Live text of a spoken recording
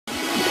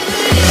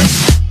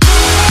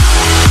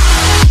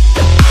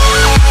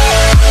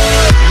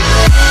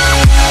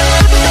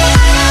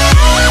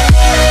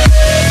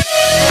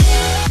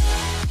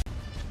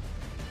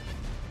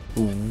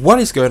What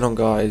is going on,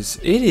 guys?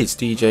 It is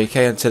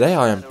DJK, and today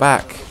I am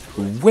back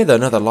with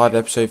another live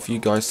episode for you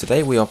guys.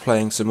 Today we are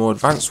playing some more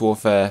Advanced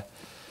Warfare,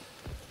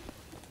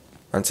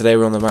 and today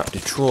we're on the map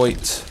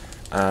Detroit,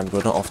 and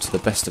we're not off to the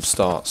best of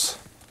starts.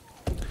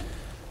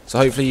 So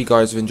hopefully you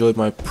guys have enjoyed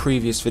my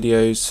previous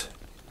videos.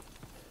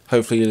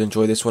 Hopefully you'll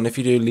enjoy this one. If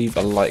you do, leave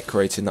a like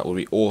rating, that would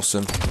be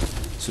awesome.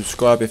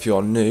 Subscribe if you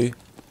are new.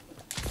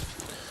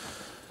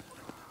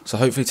 So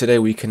hopefully today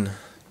we can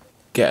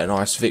get a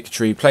nice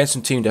victory. Playing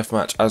some team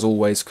deathmatch as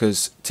always,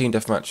 because team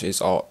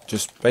deathmatches are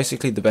just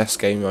basically the best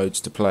game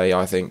modes to play,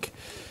 I think.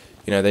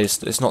 You know,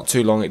 it's not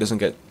too long, it doesn't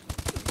get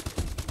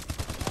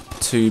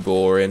too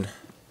boring.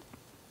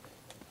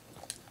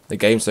 The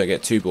games don't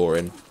get too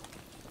boring.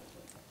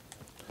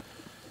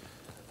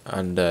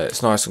 And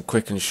it's nice and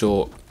quick and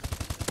short.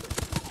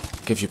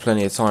 Gives you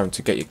plenty of time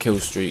to get your kill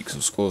streaks, or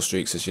score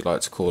streaks as you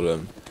like to call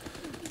them.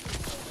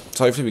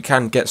 So hopefully we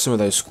can get some of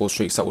those score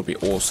streaks, that would be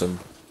awesome.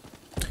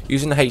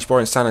 Using the H-Bar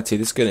Insanity,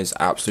 this gun is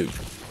absolute...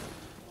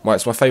 Well,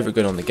 it's my favourite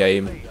gun on the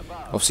game.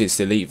 Obviously it's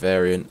the Elite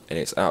variant, and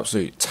it's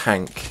absolute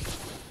tank.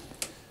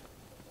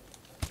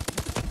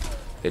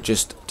 It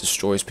just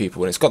destroys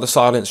people, and it's got the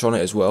silencer on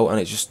it as well,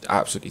 and it just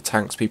absolutely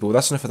tanks people.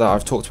 That's enough of that.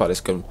 I've talked about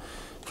this gun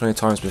plenty of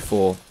times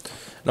before.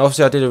 And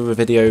obviously I did a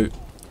video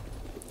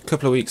a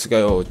couple of weeks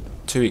ago, or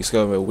 2 weeks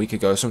ago, or a week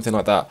ago, something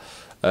like that,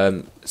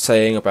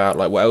 saying about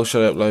like what else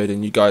should I upload,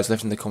 and you guys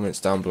left in the comments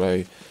down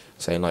below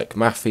saying like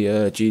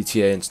Mafia,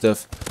 GTA and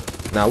stuff.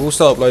 Now we'll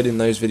start uploading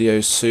those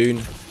videos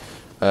soon.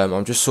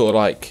 I'm just sort of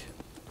like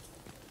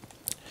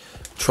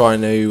trying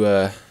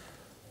to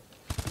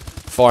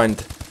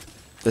find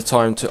the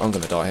time to... I'm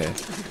gonna die here.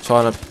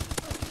 Trying to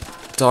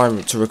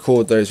time to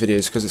record those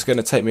videos, because it's going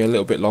to take me a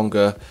little bit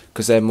longer,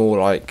 because they're more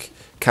like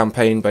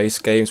campaign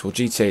based games. Well,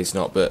 GTA is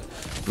not, but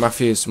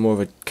Mafia is more of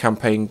a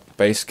campaign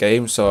based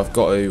game, so I've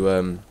got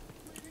to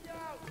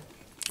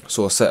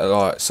sort of set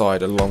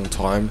aside a long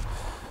time,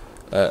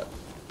 a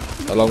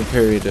long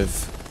period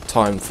of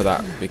time for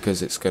that,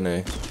 because it's going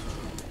to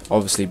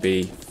obviously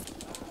be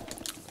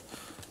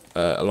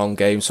a long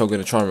game. So I'm going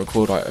to try and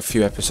record like a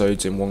few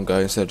episodes in one go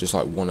instead of just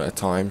like one at a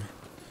time.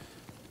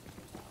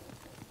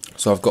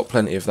 So I've got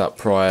plenty of that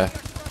prior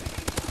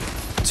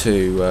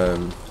to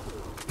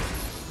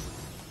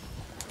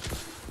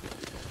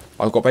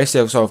I've got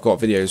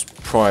videos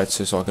prior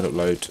to, so I can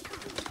upload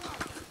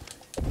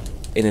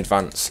in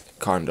advance,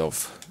 kind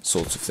of,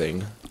 sort of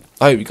thing.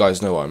 I hope you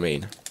guys know what I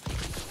mean.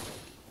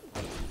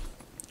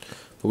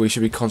 But we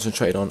should be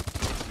concentrating on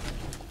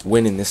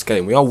winning this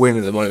game. We are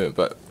winning at the moment,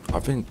 but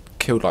I've been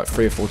killed like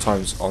 3 or 4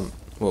 times on,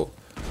 well,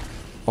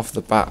 off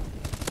the bat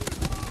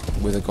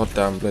with a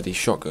goddamn bloody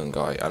shotgun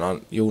guy.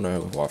 And you'll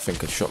know what I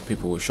think of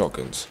people with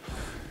shotguns.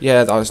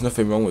 Yeah, there's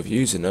nothing wrong with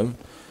using them.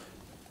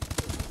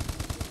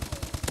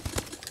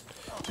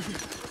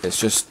 It's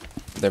just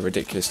they're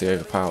ridiculously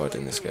overpowered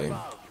in this game.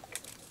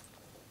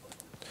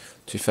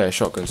 To be fair,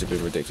 shotguns have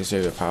been ridiculously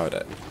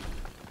overpowered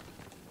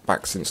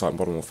back since like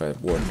Modern Warfare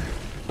 1.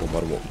 Or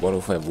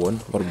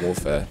Modern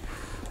Warfare.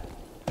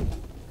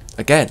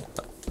 Again,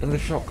 another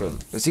shotgun.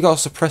 Has he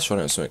got a suppressor on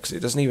it or something? Because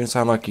it doesn't even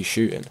sound like he's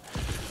shooting.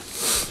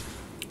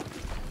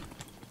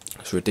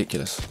 It's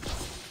ridiculous.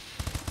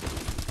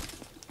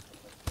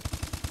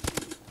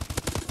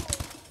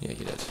 Yeah,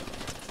 you did.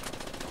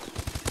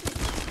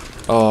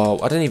 Oh,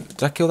 I didn't even...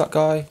 Did I kill that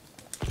guy?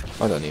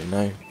 I don't even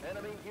know.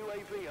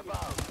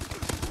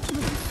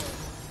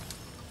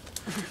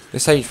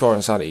 This H-Bar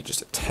Insanity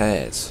just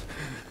tears.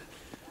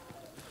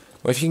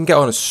 Well, if you can get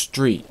on a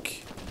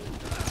streak,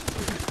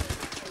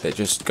 it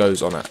just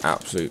goes on an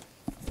absolute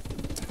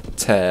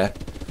tear.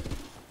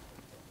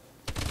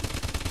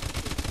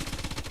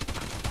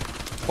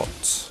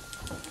 What?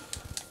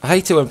 I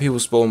hate it when people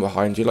spawn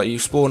behind you. Like, you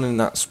spawn in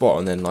that spot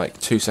and then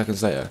like 2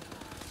 seconds later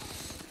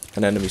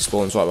an enemy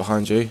spawns right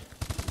behind you.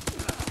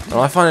 And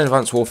I find in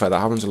Advanced Warfare that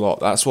happens a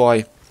lot. That's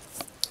why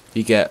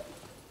you get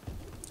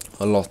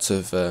a lot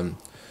of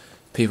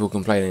people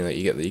complaining that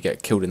you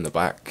get killed in the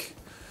back,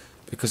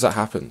 because that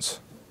happens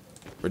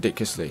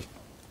ridiculously.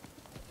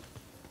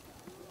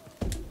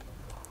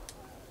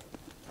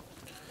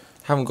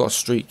 Haven't got a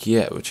streak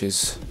yet, which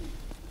is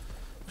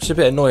a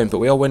bit annoying, but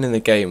we are winning the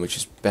game, which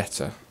is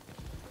better.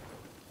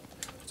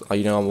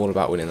 You know, I'm all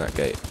about winning that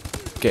game,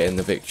 getting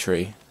the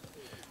victory.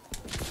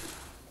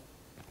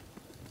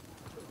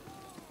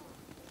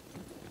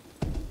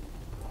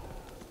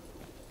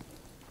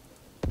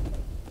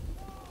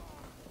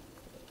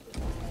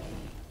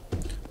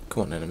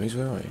 Come on, enemies,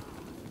 where are you?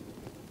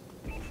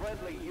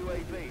 Friendly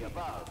UAV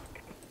above.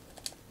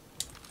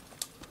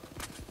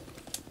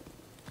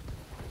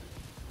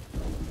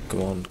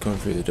 Come on, come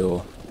through the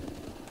door.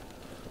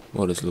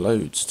 Well, there's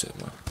loads to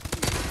my...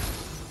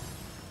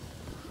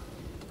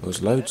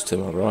 There's loads to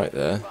my right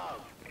there.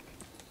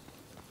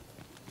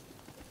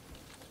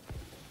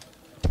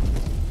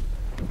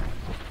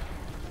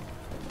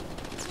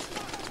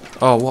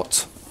 Oh,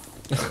 what?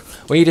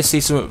 When you just see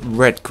something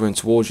red coming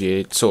towards you,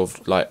 it's sort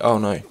of like, oh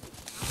no.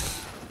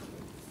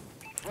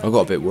 I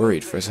got a bit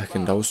worried for a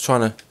second. I was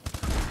trying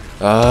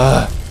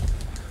to...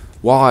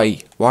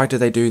 Why? Why do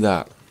they do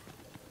that?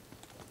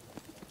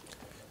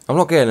 I'm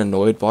not getting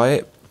annoyed by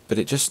it, but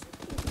it just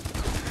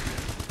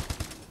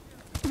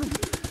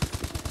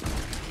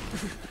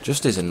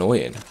is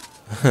annoying.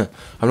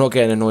 I'm not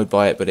getting annoyed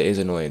by it, but it is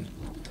annoying.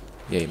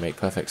 Yeah, you make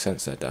perfect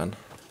sense there, Dan.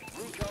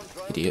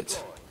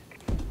 Idiot.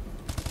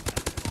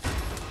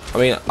 I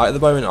mean, at the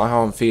moment,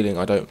 how I'm feeling,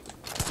 I don't...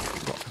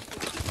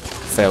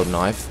 Failed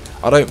knife.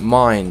 I don't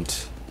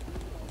mind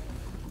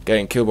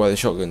getting killed by the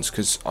shotguns,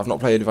 because I've not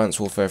played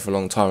Advanced Warfare for a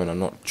long time, and I'm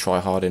not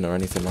try-harding or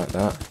anything like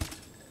that.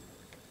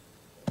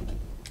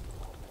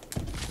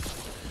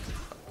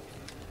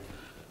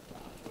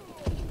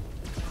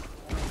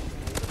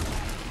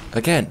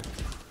 Again.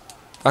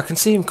 I can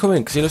see him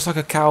coming, because he looks like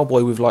a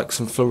cowboy with like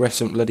some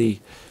fluorescent bloody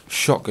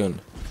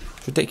shotgun.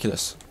 It's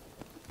ridiculous.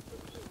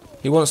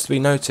 He wants to be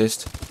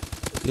noticed,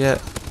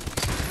 yet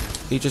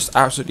he just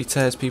absolutely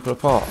tears people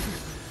apart.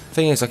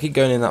 Thing is, I keep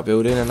going in that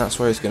building, and that's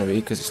where he's going to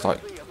be, because it's like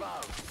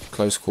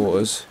close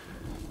quarters,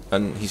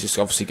 and he's just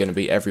obviously going to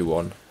beat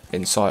everyone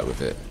in sight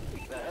with it.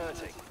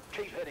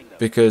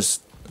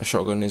 Because a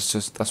shotgun is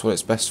just, that's what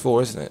it's best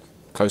for, isn't it?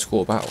 Close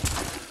quarter battle.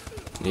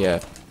 Yeah,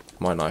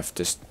 my knife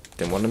just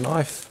didn't want a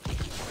knife.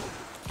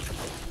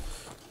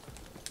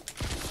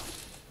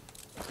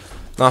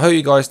 Now, I hope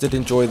you guys did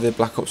enjoy the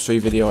Black Ops 3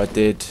 video I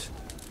did,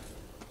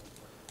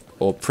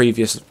 or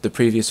the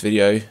previous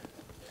video.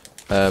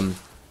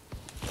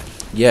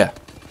 Yeah,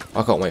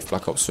 I can't wait for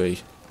Black Ops 3.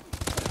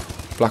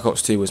 Black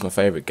Ops 2 was my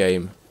favourite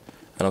game,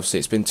 and obviously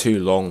it's been too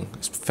long.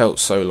 It's felt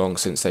so long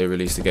since they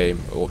released a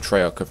game, or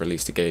Treyarch have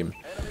released a game,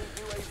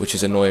 which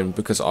is annoying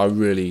because I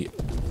really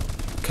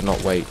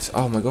cannot wait.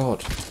 Oh my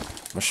god,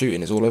 my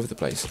shooting is all over the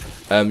place.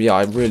 Yeah,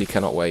 I really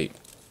cannot wait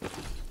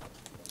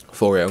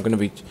for it. I'm going to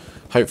be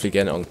hopefully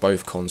getting it on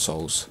both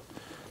consoles,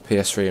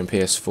 PS3 and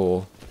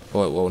PS4.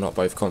 Well, not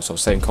both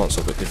consoles, same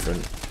console but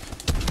different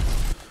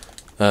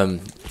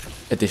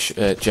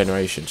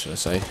generation, should I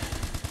say.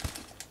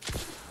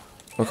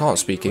 I can't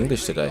speak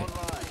English today.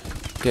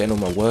 Getting all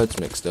my words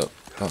mixed up.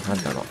 Oh,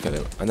 hand down, not kill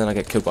him. And then I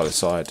get killed by the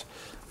side.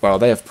 Well,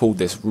 they have pulled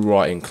this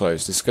right in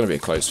close. This is going to be a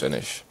close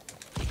finish.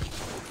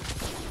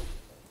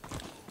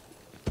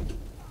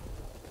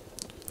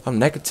 I'm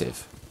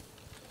negative.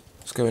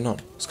 What's going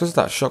on? It's because of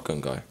that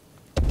shotgun guy.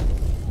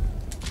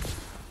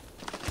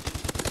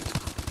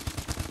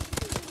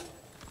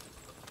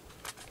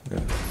 Yeah,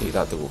 eat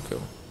that double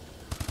kill.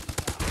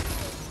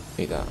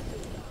 Eat that.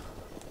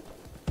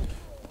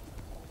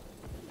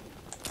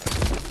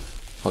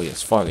 Oh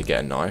yes, finally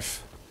get a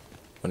knife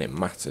when it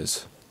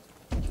matters.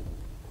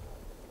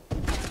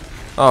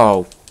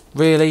 Oh,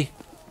 really?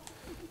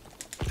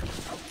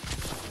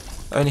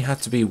 Only had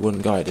to be one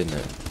guy, didn't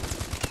it?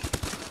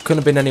 Couldn't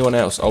have been anyone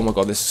else. Oh my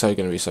god, this is so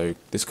going to be so...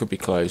 This could be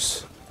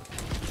close.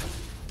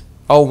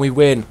 Oh, we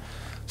win.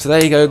 So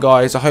there you go,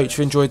 guys. I hope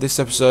you enjoyed this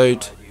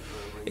episode.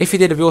 If you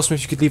did, it'd be awesome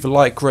if you could leave a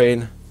like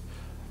rating.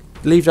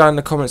 Leave down in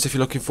the comments if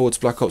you're looking forward to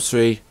Black Ops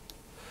 3.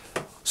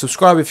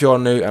 Subscribe if you're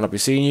new, and I'll be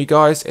seeing you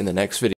guys in the next video.